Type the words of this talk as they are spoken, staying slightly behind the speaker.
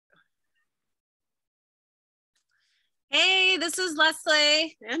Hey, this is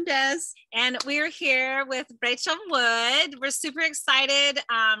Leslie and Des, and we're here with Rachel Wood. We're super excited.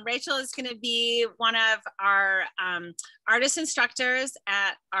 Rachel is going to be one of our artist instructors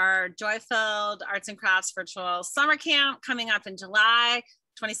at our JOYfilled Arts and Crafts virtual summer camp coming up in July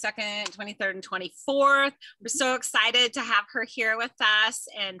 22nd, 23rd, and 24th. We're so excited to have her here with us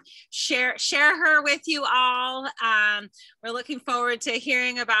and share her with you all. We're looking forward to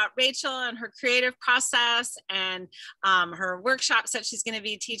hearing about Rachel and her creative process and her workshops that she's going to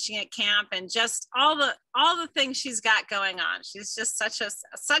be teaching at camp and just all the things she's got going on. She's just such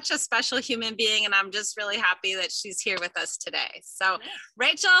a special human being, and I'm just really happy that she's here with us today. So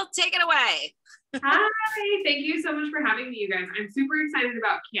Rachel, take it away. Hi, thank you so much for having me, you guys. I'm super excited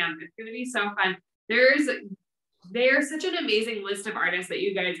about camp. It's going to be so fun. There's such an amazing list of artists that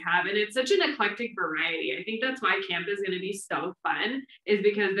you guys have, and it's such an eclectic variety. I think that's why camp is going to be so fun, is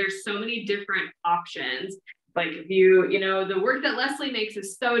because there's so many different options. Like if you know, the work that Leslie makes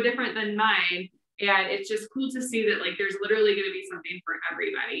is so different than mine. And it's just cool to see that like there's literally going to be something for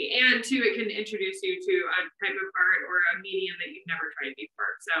everybody. And two, it can introduce you to a type of art or a medium that you've never tried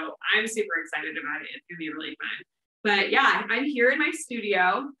before. So I'm super excited about it. It's going to be really fun. But yeah, I'm here in my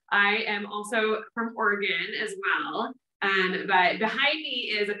studio. I am also from Oregon as well. But behind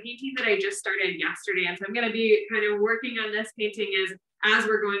me is a painting that I just started yesterday. And so I'm going to be kind of working on this painting as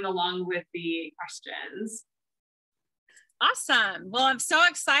we're going along with the questions. Awesome. Well, I'm so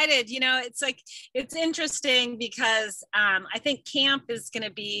excited. You know, it's interesting because I think camp is going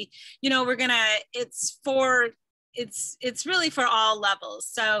to be, you know, it's really for all levels.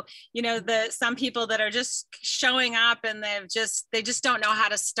 So, you know, some people that are just showing up and they just don't know how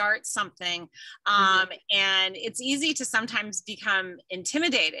to start something. And it's easy to sometimes become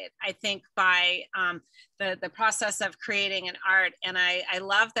intimidated, I think, by the process of creating an art. And I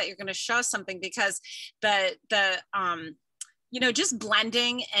love that you're going to show something because you know, just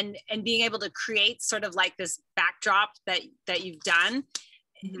blending and being able to create sort of like this backdrop that you've done,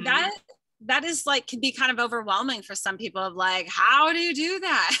 that is like, can be kind of overwhelming for some people of like, how do you do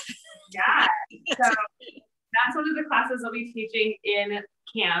that? Yeah. So that's one of the classes I'll be teaching in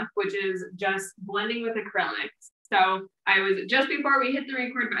camp, which is just blending with acrylics. So I was, just before we hit the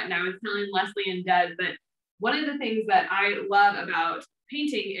record button, I was telling Leslie and Des that one of the things that I love about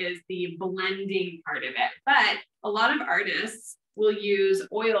painting is the blending part of it. But a lot of artists will use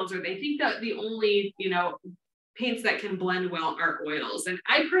oils, or they think that the only, you know, paints that can blend well are oils. And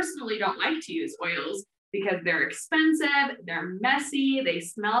I personally don't like to use oils because they're expensive, they're messy, they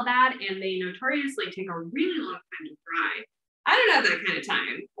smell bad, and they notoriously take a really long time to dry. I don't have that kind of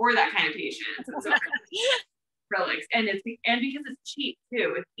time or that kind of patience. And so acrylics, and because it's cheap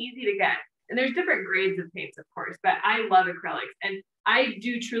too, it's easy to get. And there's different grades of paints, of course, but I love acrylics. And I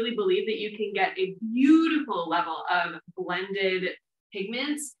do truly believe that you can get a beautiful level of blended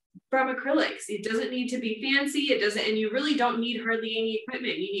pigments from acrylics. It doesn't need to be fancy. And you really don't need hardly any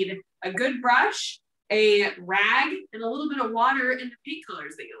equipment. You need a good brush, a rag, and a little bit of water, and the paint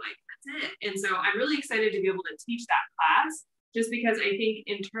colors that you like. That's it. And so I'm really excited to be able to teach that class, just because I think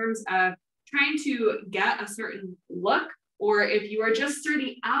in terms of trying to get a certain look, or if you are just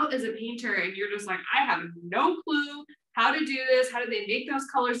starting out as a painter and you're just like, I have no clue how to do this. How do they make those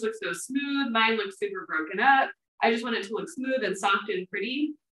colors look so smooth? Mine looks super broken up. I just want it to look smooth and soft and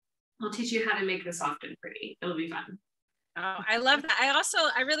pretty. I'll teach you how to make this soft and pretty. It'll be fun. Oh, I love that.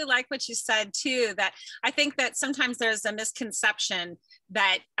 I really like what you said too, that I think that sometimes there's a misconception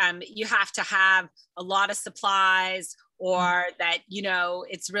that you have to have a lot of supplies, or that, you know,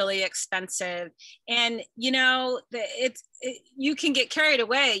 it's really expensive. And, you know, you can get carried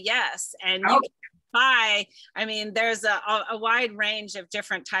away, yes. And you can buy, I mean, there's a wide range of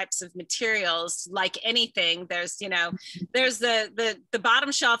different types of materials, like anything. There's, you know, there's the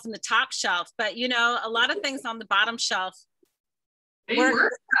bottom shelf and the top shelf, but, you know, a lot of things on the bottom shelf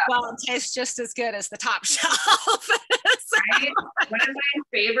work well and taste just as good as the top shelf. Right? One of my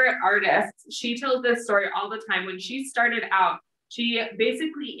favorite artists, she tells this story all the time. When she started out, she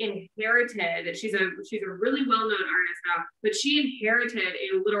basically inherited, she's a really well-known artist now, but she inherited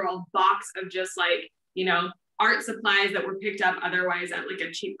a literal box of just like, you know, art supplies that were picked up otherwise at like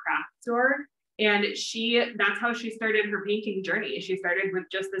a cheap craft store. And that's how she started her painting journey. She started with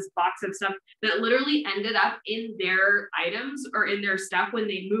just this box of stuff that literally ended up in their items or in their stuff when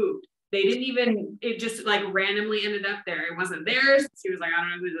they moved. They didn't even, it just like randomly ended up there. It wasn't theirs. She was like, I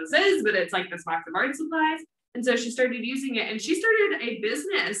don't know who this is, but it's like this box of art supplies. And so she started using it, and she started a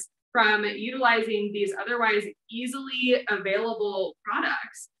business from utilizing these otherwise easily available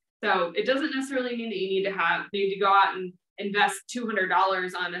products. So it doesn't necessarily mean that you need to go out and invest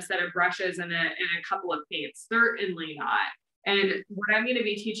 $200 on a set of brushes and a couple of paints. Certainly not. And what I'm going to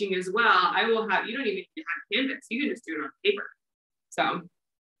be teaching as well, I will have, you don't even need to have canvas. You can just do it on paper. So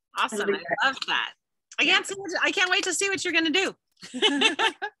awesome. I love that. I can't wait to see what you're going to do.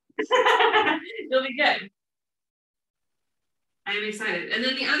 You'll be good. I'm excited. And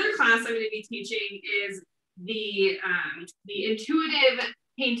then the other class I'm going to be teaching is the intuitive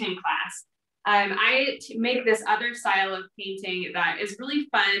painting class. I make this other style of painting that is really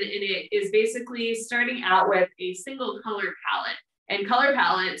fun, and it is basically starting out with a single color palette. And color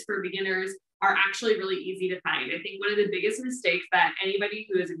palettes for beginners are actually really easy to find. I think one of the biggest mistakes that anybody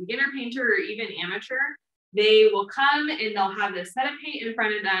who is a beginner painter or even amateur, they will come and they'll have this set of paint in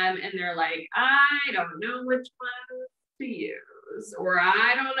front of them and they're like, I don't know which one to use, or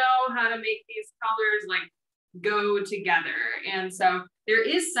I don't know how to make these colors like go together. And so there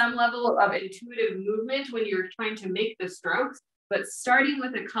is some level of intuitive movement when you're trying to make the strokes, but starting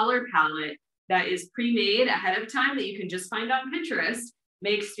with a color palette that is pre-made ahead of time that you can just find on Pinterest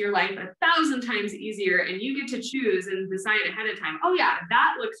makes your life 1,000 times easier, and you get to choose and decide ahead of time, oh yeah,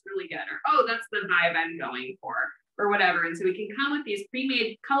 that looks really good, or oh, that's the vibe I'm going for, or whatever. And so we can come with these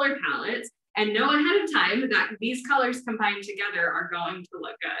pre-made color palettes and know ahead of time that these colors combined together are going to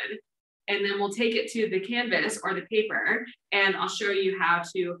look good. And then we'll take it to the canvas or the paper, and I'll show you how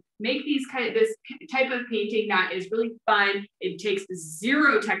to make this type of painting that is really fun. It takes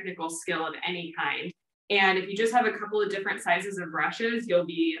zero technical skill of any kind. And if you just have a couple of different sizes of brushes, you'll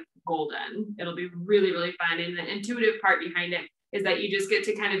be golden. It'll be really, really fun. And the intuitive part behind it is that you just get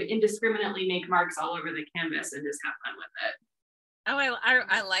to kind of indiscriminately make marks all over the canvas and just have fun with it. Oh,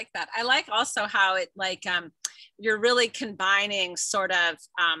 I like that. I like also how it you're really combining sort of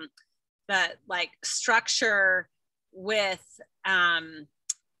the like structure with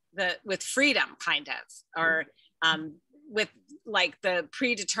with freedom kind of, or with like the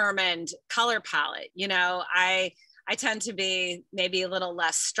predetermined color palette. You know, I tend to be maybe a little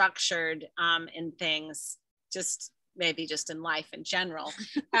less structured in things, maybe just in life in general.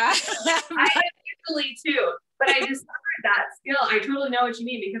 I usually too, but I discovered that skill. I totally know what you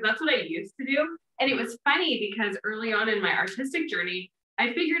mean, because that's what I used to do. And it was funny because early on in my artistic journey,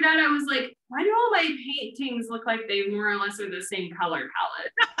 I figured out, I was like, why do all my paintings look like they more or less are the same color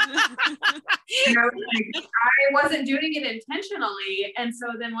palette? You know, like, I wasn't doing it intentionally. And so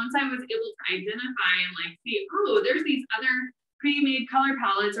then once I was able to identify and like see, oh, there's these other pre-made color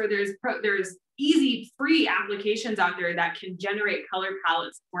palettes, or there's easy free applications out there that can generate color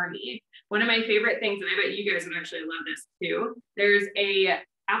palettes for me. One of my favorite things, and I bet you guys would actually love this too, there's a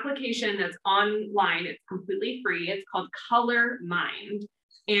application that's online. It's completely free. It's called Color Mind.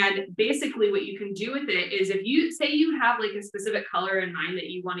 And basically what you can do with it is, if you say you have like a specific color in mind that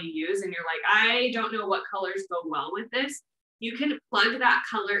you want to use, and you're like, I don't know what colors go well with this, you can plug that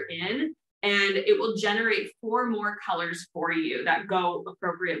color in and it will generate 4 more colors for you that go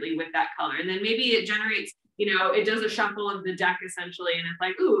appropriately with that color. And then maybe it generates, you know, it does a shuffle of the deck essentially. And it's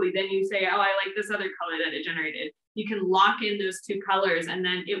like, ooh, then you say, oh, I like this other color that it generated. You can lock in those 2 colors, and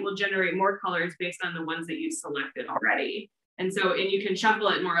then it will generate more colors based on the ones that you selected already. And you can shuffle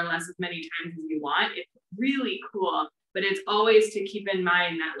it more or less as many times as you want. It's really cool, but it's always to keep in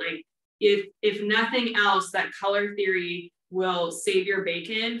mind that, like, if nothing else, that color theory will save your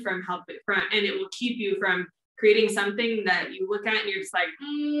bacon and it will keep you from creating something that you look at and you're just like,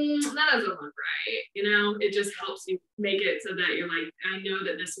 that doesn't look right. You know, it just helps you make it so that you're like, I know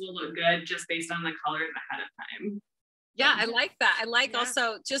that this will look good just based on the colors ahead of time. Yeah, I like that. I like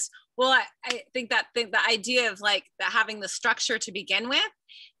also just, well, I think that the idea of like having the structure to begin with,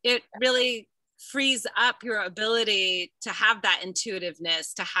 it really frees up your ability to have that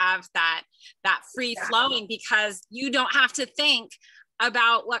intuitiveness, to have that free flowing, because you don't have to think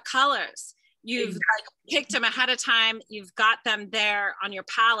about what colors. You've like picked them ahead of time. You've got them there on your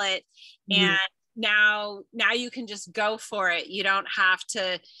palette, and now you can just go for it. You don't have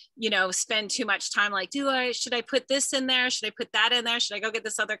to, you know, spend too much time like, should I put this in there? Should I put that in there? Should I go get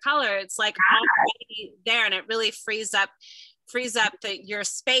this other color? It's like already there, and it really frees up your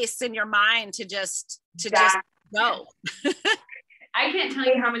space in your mind to just go. I can't tell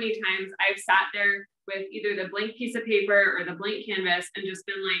you how many times I've sat there with either the blank piece of paper or the blank canvas and just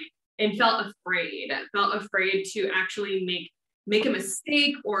been like, and felt afraid to actually make a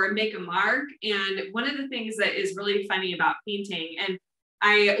mistake or make a mark. And one of the things that is really funny about painting, and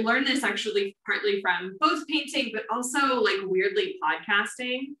I learned this actually partly from both painting, but also like weirdly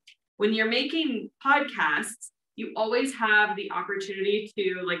podcasting. When you're making podcasts, you always have the opportunity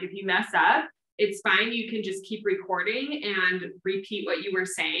to, like, if you mess up, it's fine. You can just keep recording and repeat what you were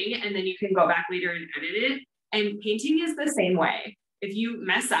saying, and then you can go back later and edit it. And painting is the same way. If you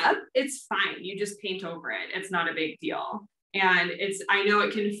mess up, it's fine. You just paint over it. It's not a big deal. And I know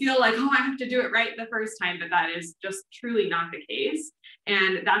it can feel like, oh, I have to do it right the first time, but that is just truly not the case.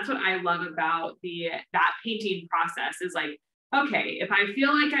 And that's what I love about that painting process is like, okay, if I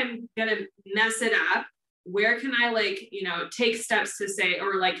feel like I'm gonna mess it up, where can I take steps to say,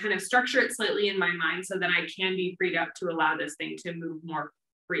 or like kind of structure it slightly in my mind so that I can be freed up to allow this thing to move more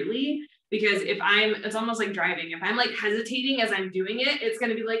freely. Because it's almost like driving. If I'm like hesitating as I'm doing it, it's going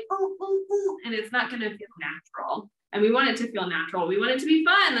to be like, oh, and it's not going to feel natural. And we want it to feel natural. We want it to be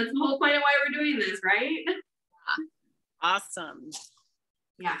fun. That's the whole point of why we're doing this, right? Awesome.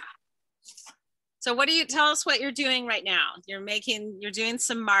 Yeah. So tell us what you're doing right now. You're doing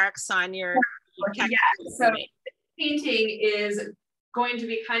some marks on your. Yeah. So painting is going to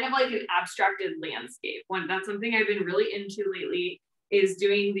be kind of like an abstracted landscape. That's something I've been really into lately, is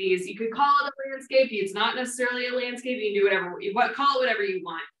doing these. You could call it a landscape. It's not necessarily a landscape. You can do call it whatever you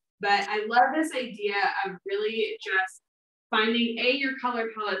want. But I love this idea of really just finding your color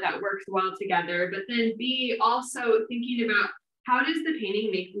palette that works well together, but then B, also thinking about how do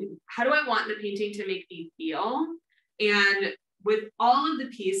I want the painting to make me feel? And with all of the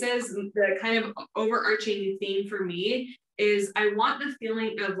pieces, the kind of overarching theme for me is I want the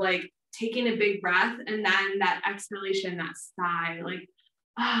feeling of like taking a big breath and then that exhalation, that sigh, like,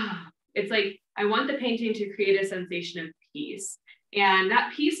 it's like, I want the painting to create a sensation of peace. And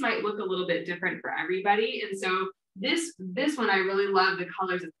that piece might look a little bit different for everybody. And so this one, I really love the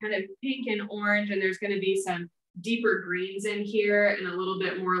colors. It's kind of pink and orange, and there's going to be some deeper greens in here and a little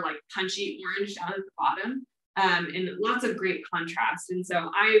bit more like punchy orange down at the bottom, and lots of great contrast. And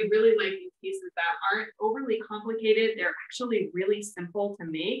so I really like these pieces that aren't overly complicated. They're actually really simple to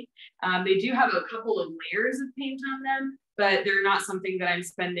make. They do have a couple of layers of paint on them, but they're not something that I'm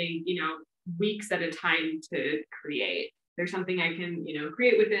spending, weeks at a time to create. There's something I can,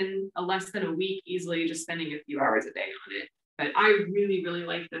 create within less than a week easily, just spending a few hours a day on it. But I really, really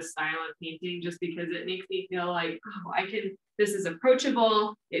like this style of painting just because it makes me feel like, this is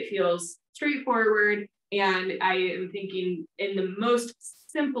approachable. It feels straightforward. And I am thinking in the most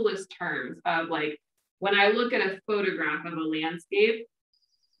simplest terms of like, when I look at a photograph of a landscape,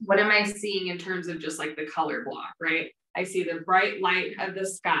 what am I seeing in terms of just like the color block, right? I see the bright light of the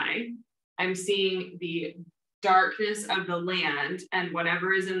sky. I'm seeing the darkness of the land and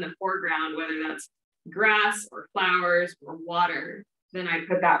whatever is in the foreground, whether that's grass or flowers or water, then I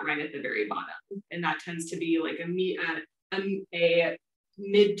put that right at the very bottom. And that tends to be like a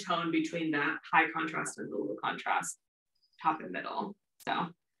mid-tone between that high contrast and the low contrast, top and middle. So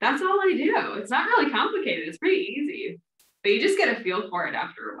that's all I do. It's not really complicated. It's pretty easy, but you just get a feel for it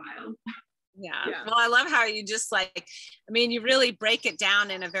after a while. Yeah. Well, I love how you just you really break it down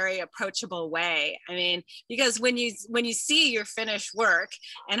in a very approachable way. Because when you see your finished work,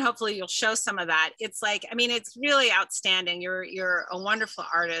 and hopefully you'll show some of that, it's like, it's really outstanding. You're a wonderful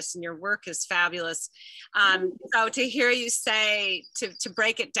artist and your work is fabulous. So to hear you say to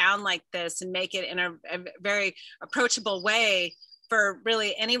break it down like this and make it in a very approachable way for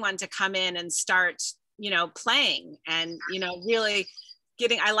really anyone to come in and start, playing and, really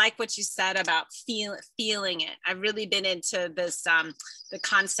I like what you said about feeling it. I've really been into this, the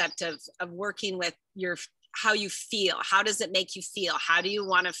concept of working with how you feel. How does it make you feel? How do you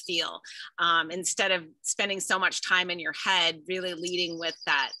want to feel? Instead of spending so much time in your head, really leading with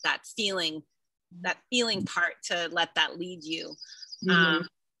that feeling part to let that lead you. Mm-hmm.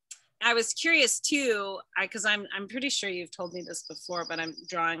 I was curious too, because I'm pretty sure you've told me this before, but I'm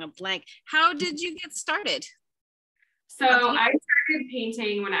drawing a blank. How did you get started? So I started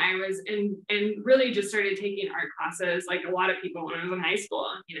painting when I was and really just started taking art classes like a lot of people when I was in high school.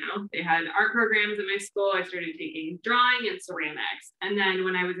 They had art programs in my school. I started taking drawing and ceramics. And then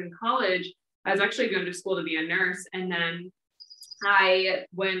when I was in college, I was actually going to school to be a nurse. And then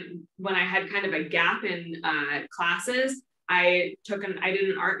when I had kind of a gap in classes, I did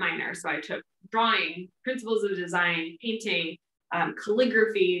an art minor. So I took drawing, principles of design, painting,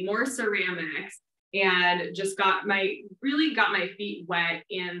 calligraphy, more ceramics, and just got my feet wet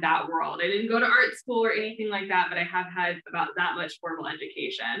in that world. I didn't go to art school or anything like that, but I have had about that much formal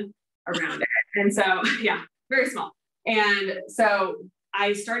education around it. And so, yeah, very small. And so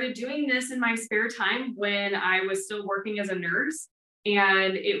I started doing this in my spare time when I was still working as a nurse.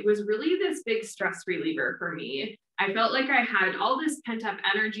 And it was really this big stress reliever for me. I felt like I had all this pent up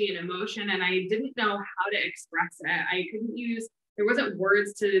energy and emotion, and I didn't know how to express it. There wasn't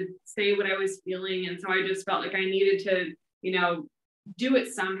words to say what I was feeling. And so I just felt like I needed to, do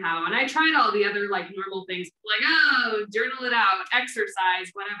it somehow. And I tried all the other like normal things, like, journal it out,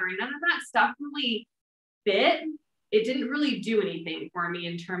 exercise, whatever. And none of that stuff really fit. It didn't really do anything for me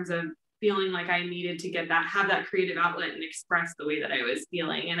in terms of feeling like I needed to have that creative outlet and express the way that I was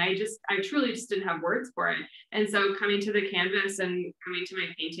feeling. And I truly just didn't have words for it. And so coming to the canvas and coming to my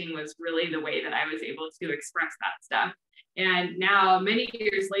painting was really the way that I was able to express that stuff. And now, many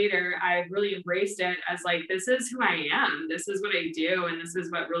years later, I've really embraced it as like, this is who I am. This is what I do. And this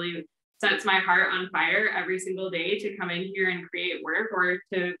is what really sets my heart on fire every single day, to come in here and create work, or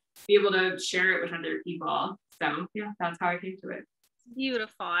to be able to share it with other people. So yeah, that's how I came to it.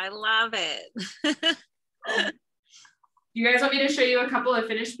 Beautiful. I love it. You guys want me to show you a couple of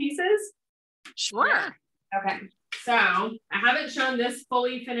finished pieces? Sure. Okay. So I haven't shown this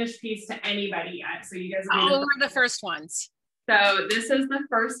fully finished piece to anybody yet. So you guys are we're the first ones. So this is the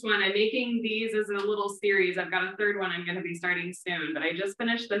first one. I'm making these as a little series. I've got a third one I'm going to be starting soon, but I just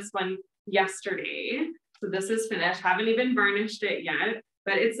finished this one yesterday. So this is finished. Haven't even varnished it yet,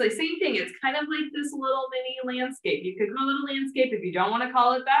 but it's the same thing. It's kind of like this little mini landscape. You could call it a landscape. If you don't want to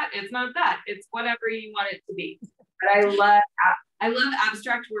call it that, it's not that. It's whatever you want it to be. But I love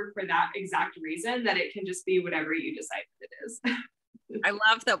abstract work for that exact reason, that it can just be whatever you decide it is. I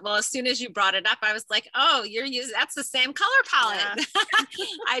love that. Well, as soon as you brought it up, I was like, oh, you're using, that's the same color palette. Yeah.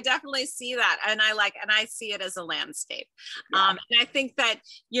 I definitely see that. And I see it as a landscape. Yeah. And I think that,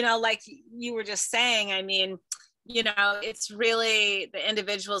 you know, like you were just saying, I mean, you know, it's really the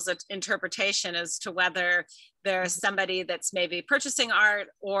individual's interpretation as to whether there's somebody that's maybe purchasing art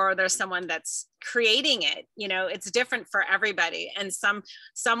or there's someone that's creating it. You know, it's different for everybody. And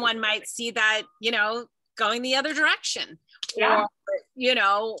someone might see that, you know, going the other direction. Yeah. Or, you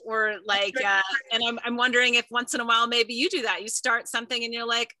know, or like, and I'm wondering if once in a while, maybe you do that. You start something and you're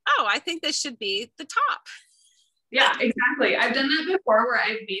like, oh, I think this should be the top. Yeah, exactly. I've done that before, where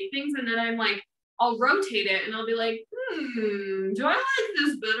I've made things and then I'm like, I'll rotate it and I'll be like, do I like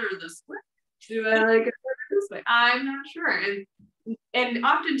this better this way? Do I like it better this way? I'm not sure. And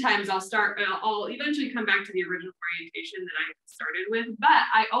oftentimes I'll eventually come back to the original orientation that I started with, but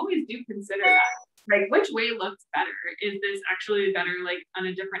I always do consider that. Like, which way looks better? Is this actually better, like on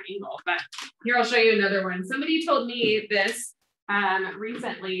a different angle? But here, I'll show you another one. Somebody told me this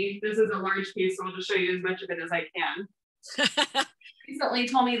recently. This is a large piece, so I'll just show you as much of it as I can. Recently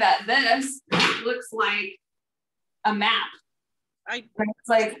told me that this looks like a map. It's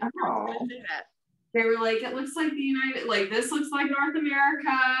like, oh. They were like, it looks like the United, like this looks like North America,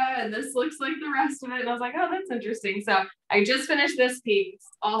 and this looks like the rest of it. And I was like, oh, that's interesting. So I just finished this piece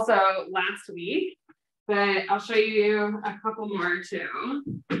also last week, but I'll show you a couple more too.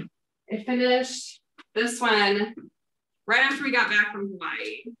 I finished this one right after we got back from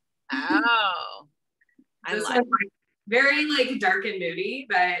Hawaii. Oh, This one's very like dark and moody,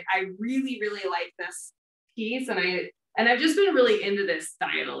 but I really, really like this piece. And I've just been really into this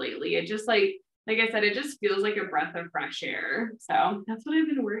style lately. It just like I said, it just feels like a breath of fresh air. So that's what I've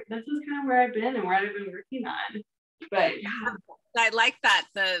been working. This is kind of where I've been and where I've been working on. But yeah. I like that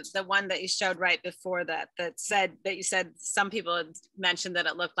the one that you showed right before that you said some people had mentioned that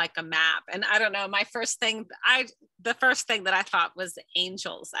it looked like a map. And I don't know, the first thing that I thought was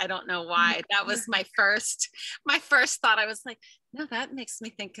angels. I don't know why. That was my first thought. I was like, no, that makes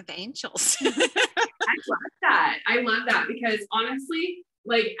me think of angels. I love that because honestly,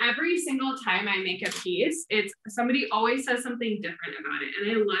 like every single time I make a piece, it's somebody always says something different about it.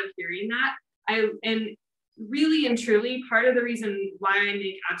 And I love hearing that. And really and truly, part of the reason why I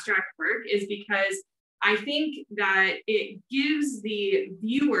make abstract work is because I think that it gives the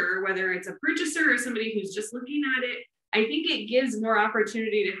viewer, whether it's a purchaser or somebody who's just looking at it, I think it gives more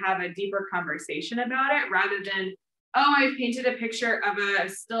opportunity to have a deeper conversation about it rather than, oh, I've painted a picture of a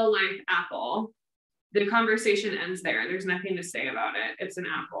still life apple. The conversation ends there. There's nothing to say about it. It's an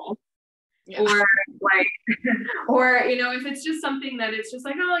apple. Yeah. Or like, or, you know, if it's just something that it's just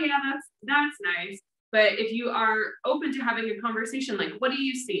like, oh yeah, that's nice. But if you are open to having a conversation, like, what do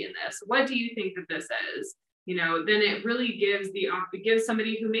you see in this? What do you think that this is? You know, then it really gives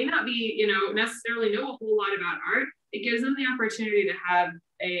somebody who may not be, you know, necessarily know a whole lot about art, it gives them the opportunity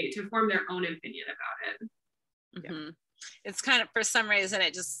to form their own opinion about it. Mm-hmm. Yeah. It's kind of, for some reason,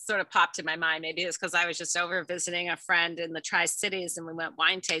 it just sort of popped in my mind. Maybe it's because I was just over visiting a friend in the Tri-Cities and we went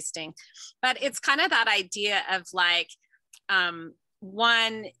wine tasting. But it's kind of that idea of like,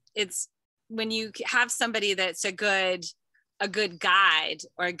 it's when you have somebody that's a good guide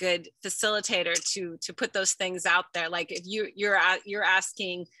or a good facilitator to put those things out there. Like if you're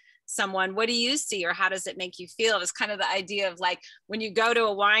asking someone, what do you see or how does it make you feel? It's kind of the idea of like when you go to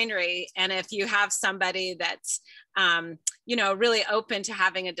a winery and if you have somebody that's you know, really open to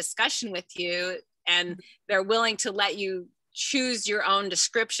having a discussion with you and they're willing to let you choose your own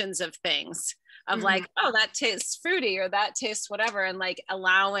descriptions of things of like, oh, that tastes fruity or that tastes whatever, and like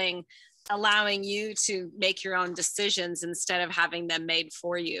allowing allowing you to make your own decisions instead of having them made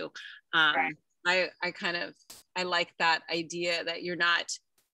for you. Right. I like that idea that you're not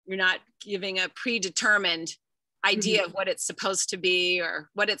giving a predetermined idea of what it's supposed to be or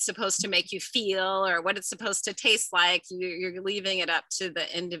what it's supposed to make you feel or what it's supposed to taste like. You're leaving it up to the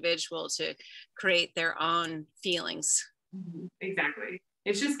individual to create their own feelings. Exactly.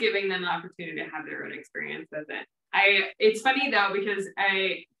 It's just giving them the opportunity to have their own experience with it. It's funny though, because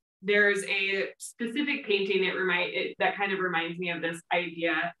there's a specific painting that kind of reminds me of this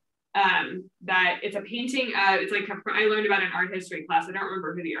idea, that it's a painting it's like I learned about an art history class. I don't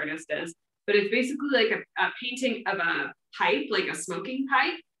remember who the artist is, but it's basically like a painting of a pipe, like a smoking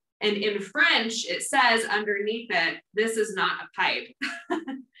pipe. And in French, it says underneath it, "This is not a pipe."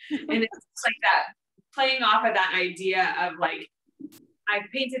 And it's like that, playing off of that idea of like, I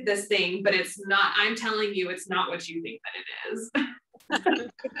painted this thing, but it's not, I'm telling you, it's not what you think that it is.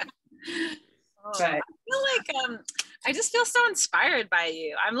 But I feel like I just feel so inspired by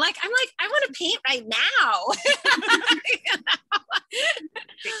you. I'm like I want to paint right now.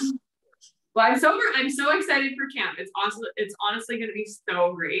 Well, I'm so excited for camp. It's honestly going to be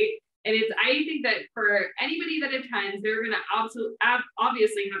so great. And I think that for anybody that attends, they're going to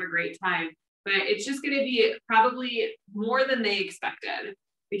obviously have a great time, but it's just going to be probably more than they expected,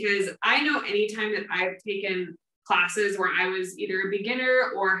 because I know anytime that I've taken classes where I was either a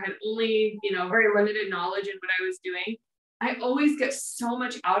beginner or had only, very limited knowledge in what I was doing, I always get so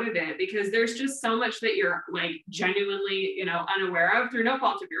much out of it, because there's just so much that you're like genuinely, unaware of, through no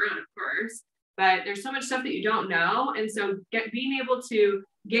fault of your own, of course, but there's so much stuff that you don't know. And so being able to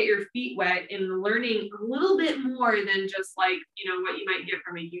get your feet wet and learning a little bit more than just like, what you might get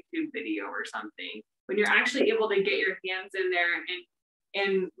from a YouTube video or something, when you're actually able to get your hands in there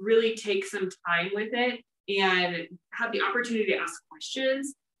and really take some time with it and have the opportunity to ask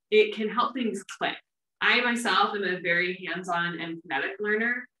questions, it can help things click. I myself am a very hands-on and kinetic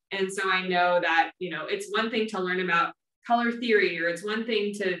learner. And so I know that, it's one thing to learn about color theory, or it's one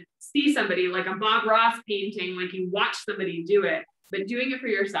thing to see somebody like a Bob Ross painting, like you watch somebody do it, but doing it for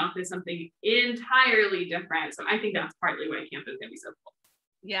yourself is something entirely different. So I think that's partly why camp is going to be so cool.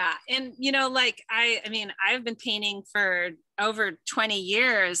 Yeah. And, I've been painting for over 20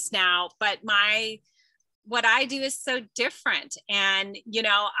 years now, but what I do is so different. And,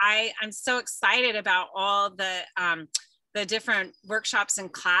 I'm so excited about all the different workshops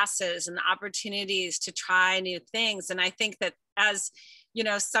and classes and the opportunities to try new things. And I think that as,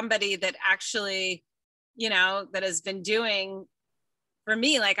 somebody that actually, that has been doing, for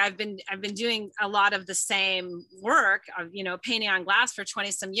me, like I've been doing a lot of the same work of, painting on glass for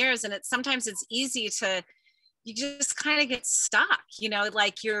 20 some years. And sometimes it's easy you just kind of get stuck,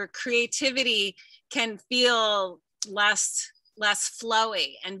 like your creativity can feel less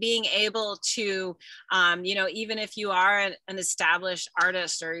flowy, and being able to, even if you are an established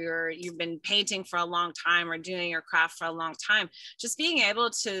artist, or you've been painting for a long time or doing your craft for a long time, just being able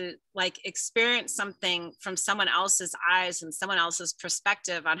to like experience something from someone else's eyes and someone else's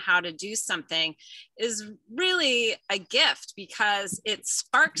perspective on how to do something is really a gift, because it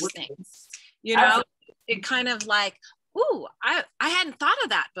sparks things, it kind of like, ooh, I hadn't thought of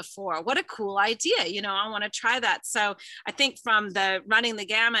that before. What a cool idea. I want to try that. So I think from the running the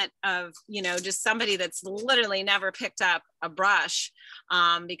gamut of, just somebody that's literally never picked up a brush,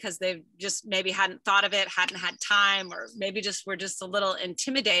 because they've just maybe hadn't thought of it, hadn't had time, or maybe were just a little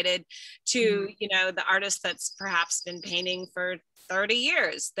intimidated, to, the artist that's perhaps been painting for 30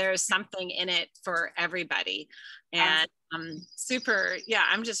 years. There's something in it for everybody. And I'm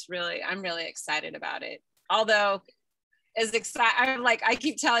really excited about it. Although is excited. I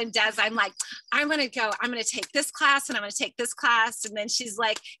keep telling Des, I'm going to take this class and I'm going to take this class. And then she's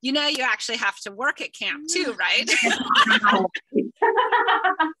like, you actually have to work at camp too, right?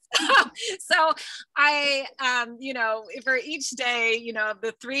 So I, for each day,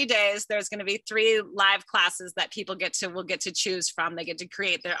 the 3 days, there's going to be 3 live classes that people will get to choose from. They get to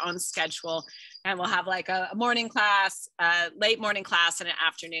create their own schedule, and we'll have like a morning class, a late morning class, and an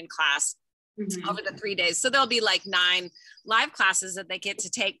afternoon class. Over the 3 days. So there'll be like 9 live classes that they get to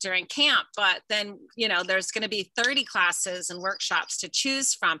take during camp, but then, there's going to be 30 classes and workshops to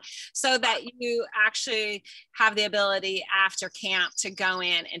choose from, so that you actually have the ability after camp to go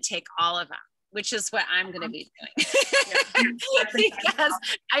in and take all of them, which is what I'm going to be doing. Because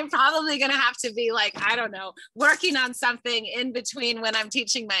I'm probably going to have to be like, I don't know, working on something in between when I'm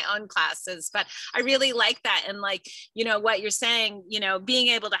teaching my own classes. But I really like that. And like, what you're saying, being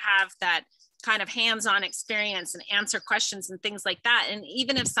able to have that kind of hands-on experience and answer questions and things like that. And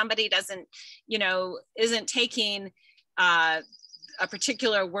even if somebody doesn't, isn't taking a a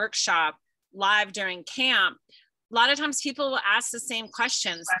particular workshop live during camp, a lot of times people will ask the same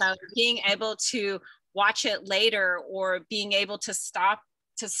questions about being able to watch it later, or being able to stop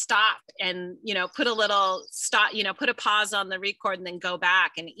and, you know, put a little stop, you know, put a pause on the record and then go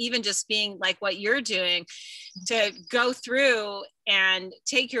back. And even just being like what you're doing, to go through and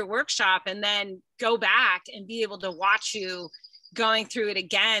take your workshop and then go back and be able to watch you going through it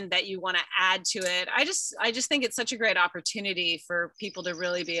again, that you want to add to it. I just think it's such a great opportunity for people to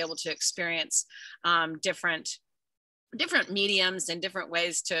really be able to experience different mediums and different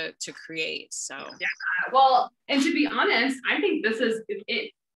ways to create. So yeah, well, and to be honest, I think this is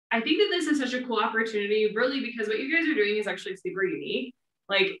it. I think that this is such a cool opportunity, really, because what you guys are doing is actually super unique.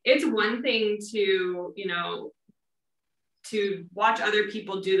 Like, it's one thing to, you know, to watch other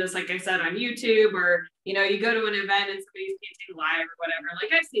people do this, like I said, on YouTube, or, you know, you go to an event and somebody's painting live or whatever.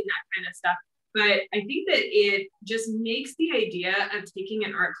 Like, I've seen that kind of stuff. But I think that it just makes the idea of taking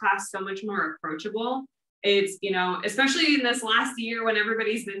an art class so much more approachable. It's, you know, especially in this last year when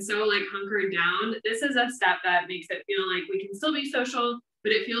everybody's been so like hunkered down, this is a step that makes it feel like we can still be social,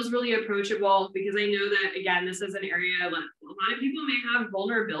 but it feels really approachable, because I know that, again, this is an area that a lot of people may have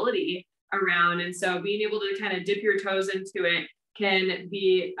vulnerability around. And so being able to kind of dip your toes into it can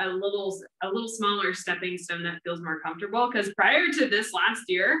be a little smaller stepping stone that feels more comfortable. Because prior to this last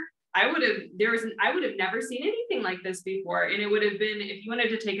year, I would have never seen anything like this before. And it would have been, if you wanted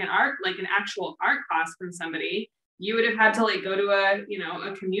to take an actual art class from somebody, you would have had to like go to a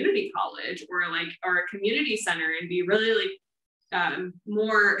community college or a community center and be really like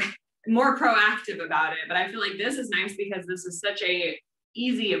more proactive about it. But I feel like this is nice because this is such a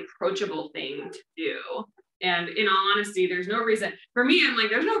easy, approachable thing to do. And in all honesty, there's no reason, for me, I'm like,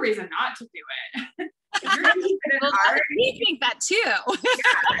 there's no reason not to do it. If you're interested in art, we think that too. Yeah.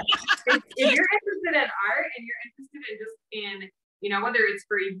 If you're interested in art and you're interested in just in, you know, whether it's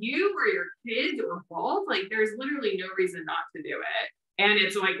for you or your kids or both, like, there's literally no reason not to do it. And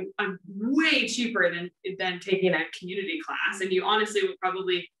it's like way cheaper than taking a community class. And you honestly would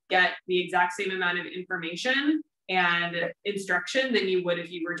probably get the exact same amount of information and instruction than you would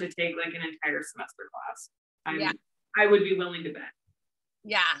if you were to take like an entire semester class. I would be willing to bet.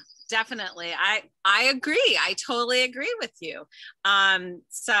 Yeah, definitely. I agree. I totally agree with you.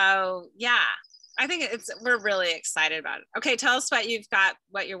 So yeah, I think we're really excited about it. Okay, tell us what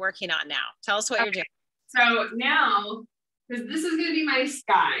you're working on now. Tell us what you're doing. So now, because this is going to be my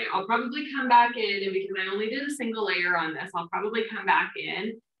sky, I'll probably come back in, and because I only did a single layer on this, I'll probably come back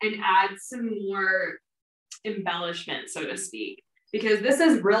in and add some more embellishment, so to speak. Because this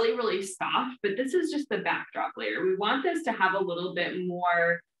is really, really soft, but this is just the backdrop layer. We want this to have a little bit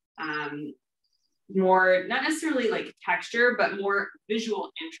more, not necessarily like texture, but more visual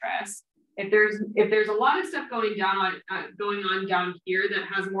interest. If there's a lot of stuff going on down here that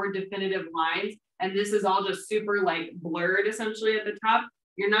has more definitive lines, and this is all just super like blurred essentially at the top,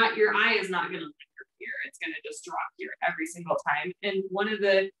 your eye is not going to linger here. It's going to just drop here every single time. And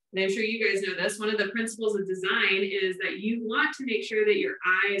and I'm sure you guys know this, one of the principles of design is that you want to make sure that your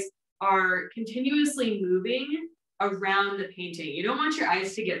eyes are continuously moving around the painting. You don't want your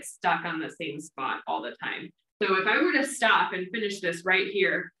eyes to get stuck on the same spot all the time. So if I were to stop and finish this right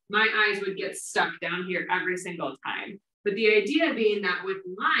here, my eyes would get stuck down here every single time. But the idea being that with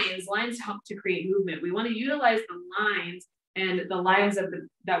lines help to create movement. We want to utilize the lines and the lines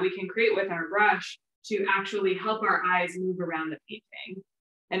that we can create with our brush to actually help our eyes move around the painting.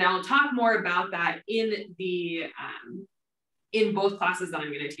 And I'll talk more about that in both classes that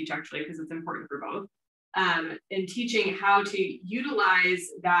I'm going to teach, actually, because it's important for both. In teaching how to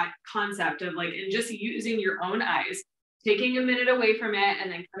utilize that concept of like, and just using your own eyes, taking a minute away from it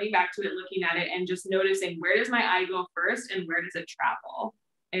and then coming back to it, looking at it and just noticing, where does my eye go first and where does it travel?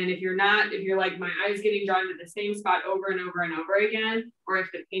 And if you're like, my eye is getting drawn to the same spot over and over and over again, or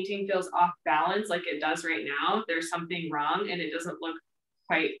if the painting feels off balance like it does right now, there's something wrong and it doesn't look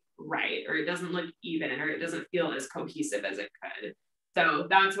quite right, or it doesn't look even, or it doesn't feel as cohesive as it could. So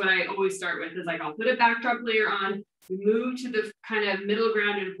that's what I always start with, is like, I'll put a backdrop layer on, we move to the kind of middle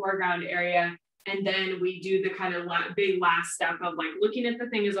ground and foreground area, and then we do the kind of big last step of like looking at the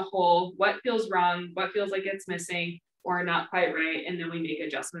thing as a whole, what feels wrong, what feels like it's missing or not quite right, and then we make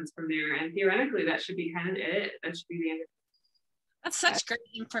adjustments from there. And theoretically, that should be kind of it. That should be the end of it. That's such great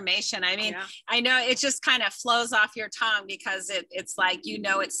information. I mean, yeah. I know it just kind of flows off your tongue because it's like, you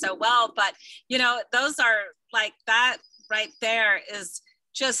know, it so well, but you know, those are like, that right there is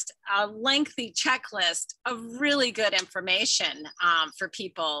just a lengthy checklist of really good information for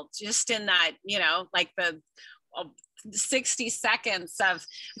people, just in that, you know, like the 60 seconds of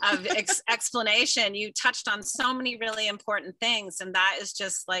explanation. You touched on so many really important things. And that is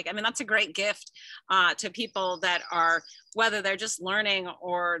just like, I mean, that's a great gift to people that are, whether they're just learning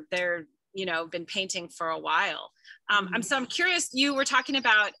or they're, you know, been painting for a while. I'm curious, you were talking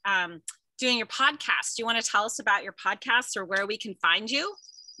about doing your podcast. Do you want to tell us about your podcast or where we can find you?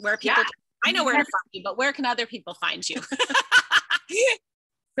 Where people, I know where to find you, but where can other people find you?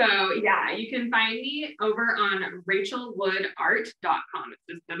 So yeah, you can find me over on rachelwoodart.com. It's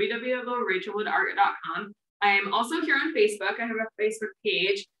just www.rachelwoodart.com. I am also here on Facebook. I have a Facebook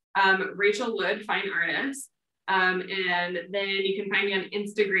page, Rachel Wood Fine Artist. And then you can find me on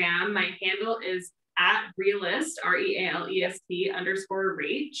Instagram. My handle is @realist,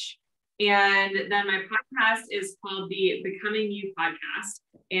 REALEST_Rach. And then my podcast is called the Becoming You podcast.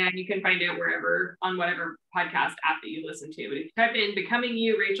 And you can find it wherever, on whatever podcast app that you listen to. But if you type in Becoming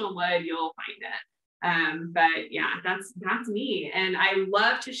You, Rachel Wood, you'll find it. But yeah, that's me. And I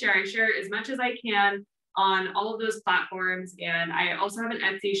love to share. I share as much as I can on all of those platforms. And I also have an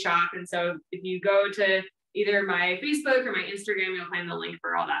Etsy shop. And so if you go to either my Facebook or my Instagram, you'll find the link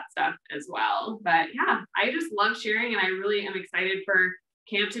for all that stuff as well. But yeah, I just love sharing, and I really am excited for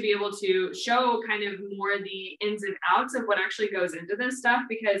camp to be able to show kind of more the ins and outs of what actually goes into this stuff,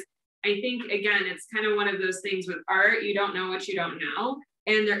 because I think, again, it's kind of one of those things with art, you don't know what you don't know.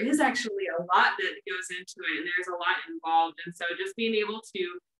 And there is actually a lot that goes into it, and there's a lot involved. And so just being able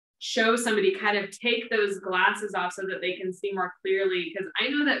to show somebody, kind of take those glasses off so that they can see more clearly. Because I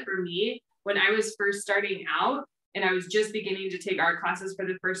know that for me, when I was first starting out and I was just beginning to take art classes for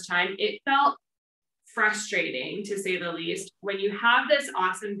the first time, it felt frustrating, to say the least, when you have this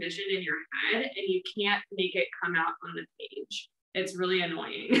awesome vision in your head and you can't make it come out on the page. It's really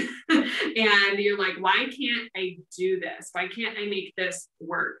annoying. And you're like, why can't I do this? Why can't I make this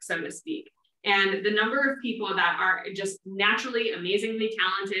work, so to speak? And the number of people that are just naturally amazingly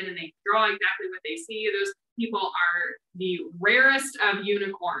talented and they draw exactly what they see, those people are the rarest of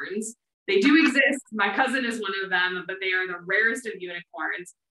unicorns. They do exist. My cousin is one of them, but they are the rarest of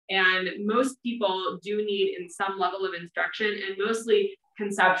unicorns. And most people do need in some level of instruction, and mostly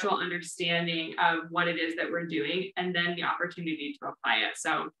conceptual understanding of what it is that we're doing, and then the opportunity to apply it.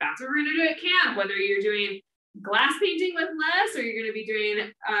 So that's what we're going to do at camp, whether you're doing glass painting with Les or you're going to be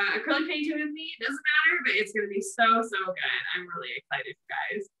doing acrylic painting with me, it doesn't matter, but it's going to be so good. I'm really excited,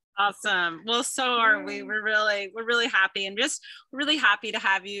 guys. Awesome. Well, so are we. We're really happy, and just really happy to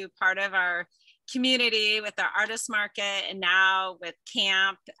have you part of our community with our artist market, and now with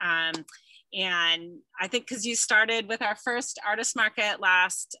camp. And I think because you started with our first artist market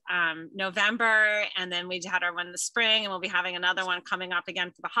last November, and then we had our one in the spring, and we'll be having another one coming up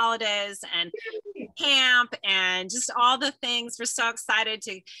again for the holidays and camp, and just all the things. We're so excited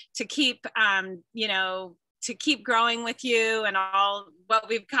to keep to keep growing with you and all what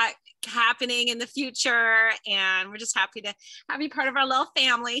we've got happening in the future. And we're just happy to have you part of our little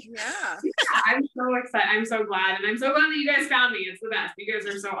family. Yeah, I'm so excited. I'm so glad. And I'm so glad that you guys found me. It's the best. You guys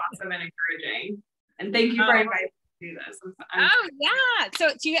are so awesome and encouraging. And thank you for inviting me to do this. Yeah.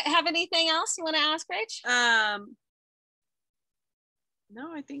 So do you have anything else you want to ask, Rach?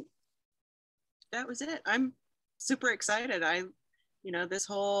 No, I think that was it. I'm super excited. This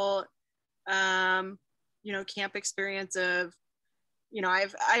whole, camp experience of,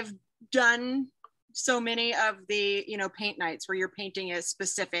 I've done so many of the, paint nights where you're painting a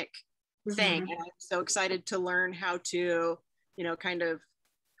specific thing. And I'm so excited to learn how to, kind of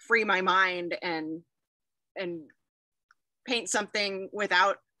free my mind and paint something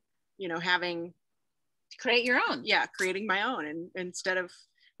without, having to create your own. Yeah, creating my own, and instead of,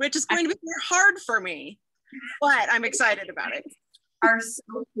 which is going to be hard for me, but I'm excited about it. Are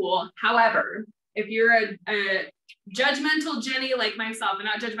so cool. However, if you're a judgmental Jenny like myself, and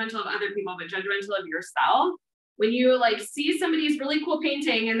not judgmental of other people, but judgmental of yourself, when you see somebody's really cool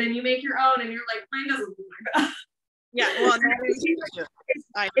painting and then you make your own and you're like, mine doesn't look like that. Yeah, well, it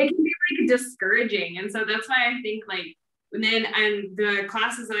can be discouraging. And so that's why I think and the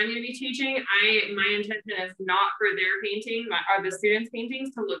classes that I'm going to be teaching, my intention is not for their painting or the students'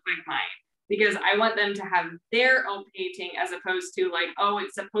 paintings to look like mine, because I want them to have their own painting, as opposed to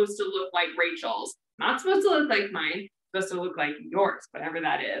it's supposed to look like Rachel's. Not supposed to look like mine, it's supposed to look like yours, whatever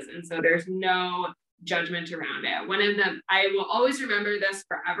that is. And so there's no judgment around it. I will always remember this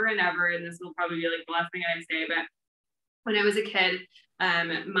forever and ever, and this will probably be the last thing I say, but when I was a kid,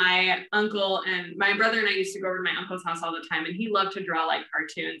 my uncle and my brother and I used to go over to my uncle's house all the time, and he loved to draw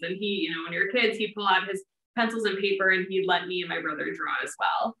cartoons. And he, when you're kids, he'd pull out his pencils and paper and he'd let me and my brother draw as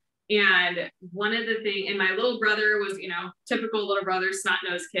well. And one of the things, and my little brother was, typical little brother,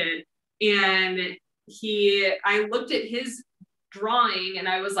 snot-nosed kid. And I looked at his drawing and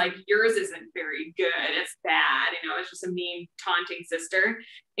I was like, yours isn't very good. It's bad. It's just a mean, taunting sister.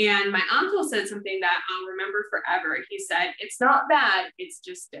 And my uncle said something that I'll remember forever. He said, it's not bad. It's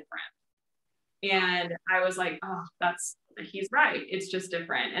just different. And I was like, oh, he's right. It's just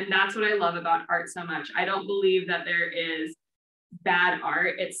different. And that's what I love about art so much. I don't believe that there is bad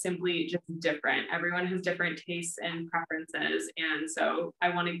art. It's simply just different. Everyone has different tastes and preferences. And so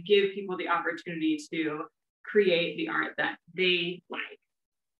I want to give people the opportunity to create the art that they like.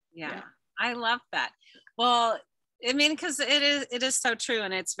 Yeah. I love that. Well, I mean, because it is so true,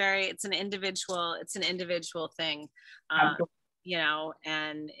 and it's an individual thing,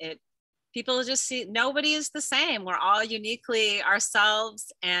 and people just see nobody is the same. We're all uniquely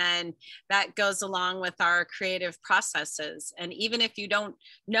ourselves, and that goes along with our creative processes. And even if you don't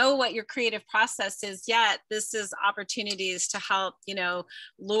know what your creative process is yet, this is opportunities to help,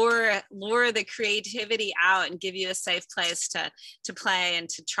 lure the creativity out and give you a safe place to play and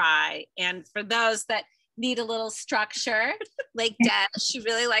to try. And for those that need a little structure, like Deb, she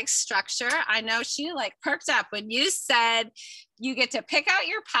really likes structure. I know she perked up when you said you get to pick out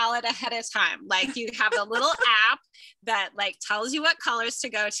your palette ahead of time. Like you have a little app that tells you what colors to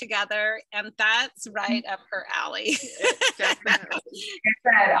go together, and that's right up her alley. Definitely.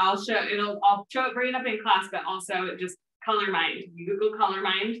 Like I said, I'll bring it up in class, but also just color mind. You Google color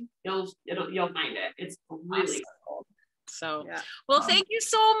mind, you'll find it. It's really awesome. cool. So, well, thank you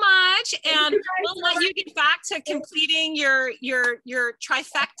so much, and we'll let you get back to completing your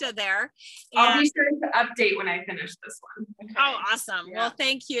trifecta there. I'll be sure to update when I finish this one. Okay. Oh, awesome! Yeah. Well,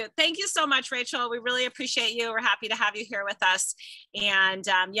 thank you so much, Rachel. We really appreciate you. We're happy to have you here with us, and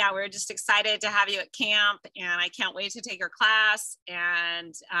we're just excited to have you at camp, and I can't wait to take your class.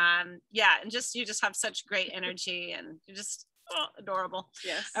 And and you just have such great energy, and you're just adorable.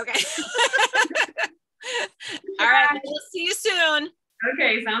 Yes. Okay. All right, we'll see you soon.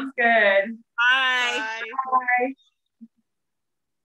 Okay, sounds good. Bye. Bye. Bye.